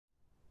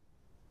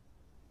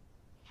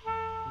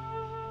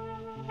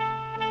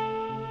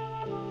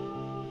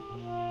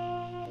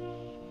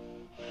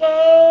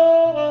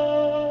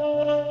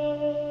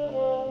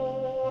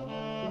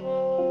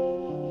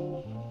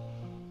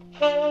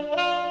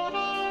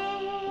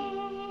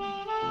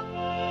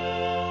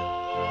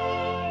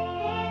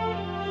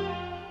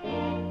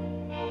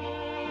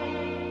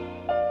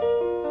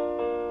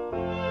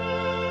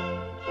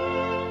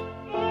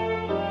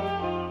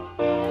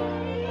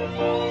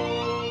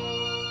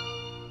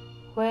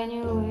when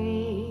you're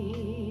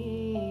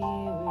weary,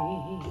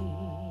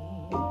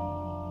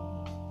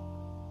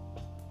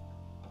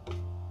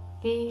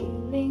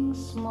 feeling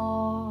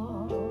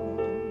small,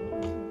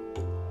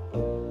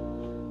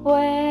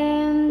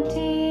 when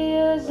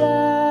tears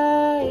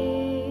are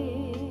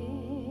in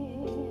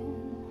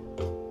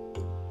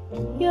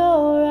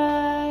your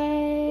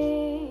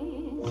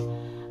eyes,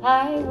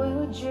 I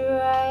will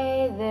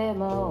dry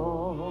them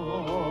all.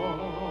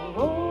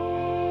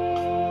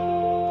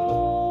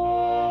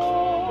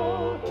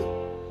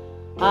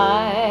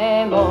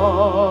 I'm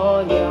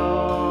on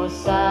your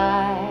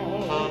side.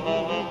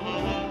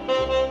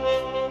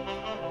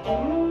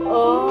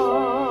 Oh,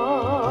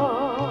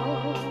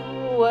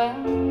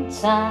 when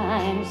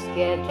times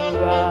get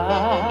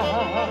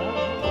rough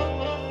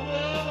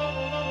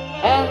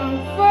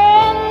and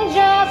friends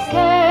just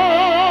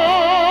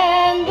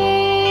can't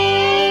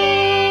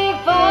be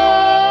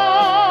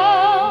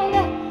found,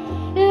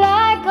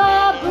 like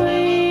a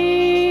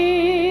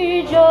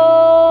bridge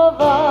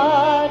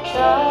over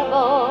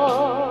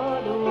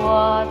troubled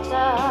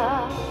water,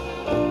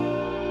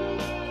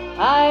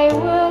 I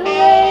will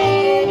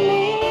lay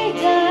me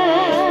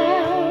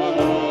down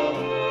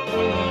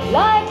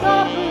like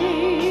a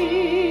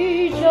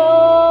bridge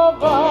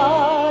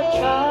over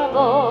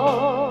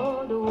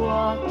troubled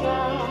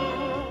water.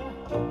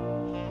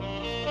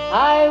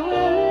 I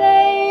will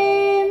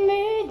lay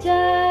me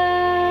down.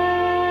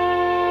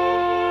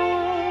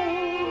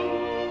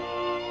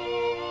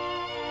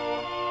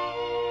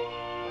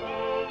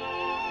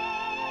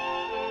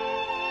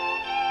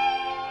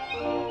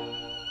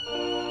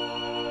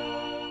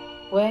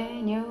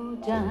 When you're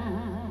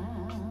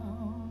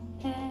down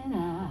and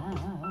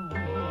out,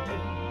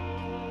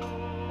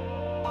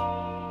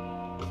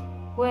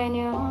 when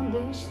you're on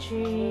the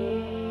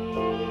street,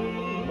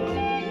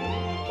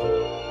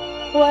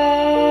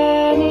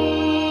 when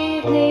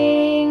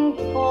evening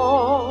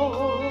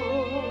falls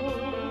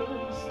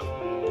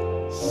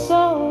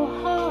so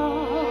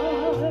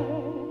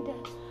hard,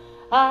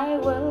 I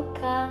will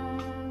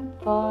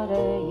comfort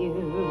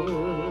you.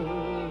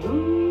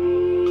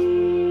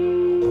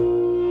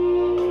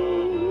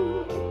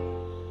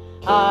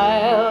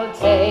 I'll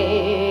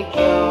take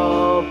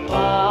your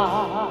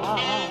part.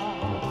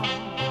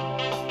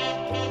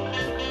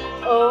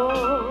 Oh,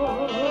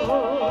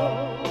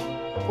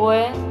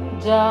 when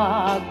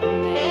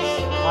darkness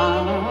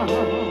comes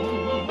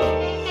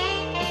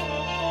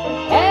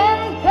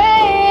and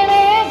pain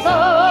is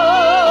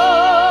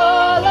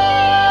all around,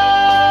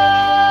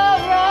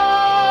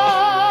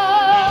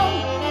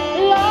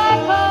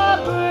 like a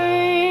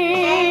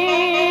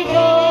bridge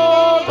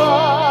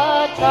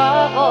over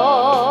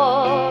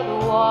troubled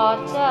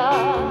water,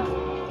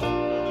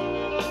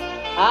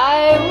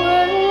 I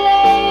will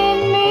lay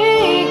me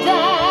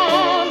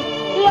down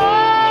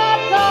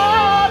like a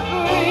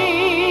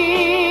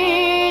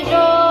bridge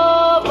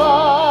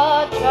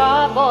over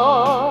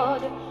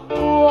troubled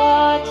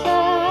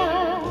water.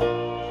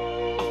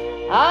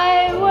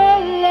 I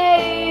will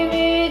lay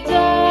me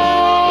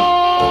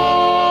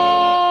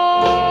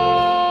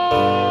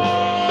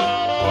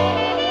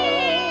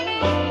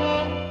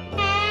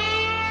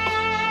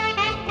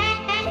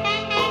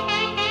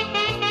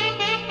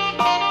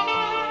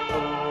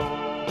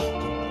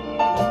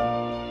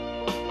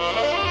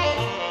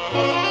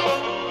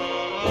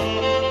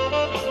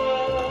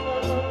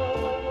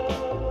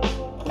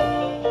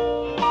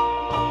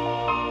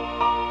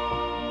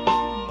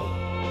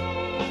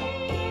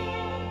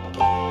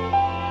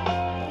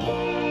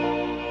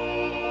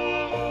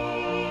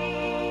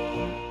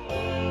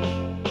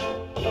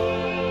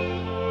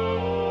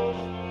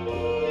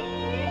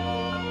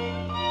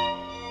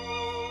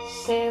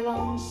sail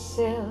on,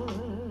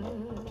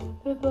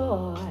 silver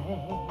boy,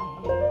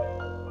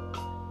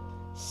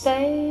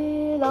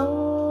 sail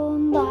on.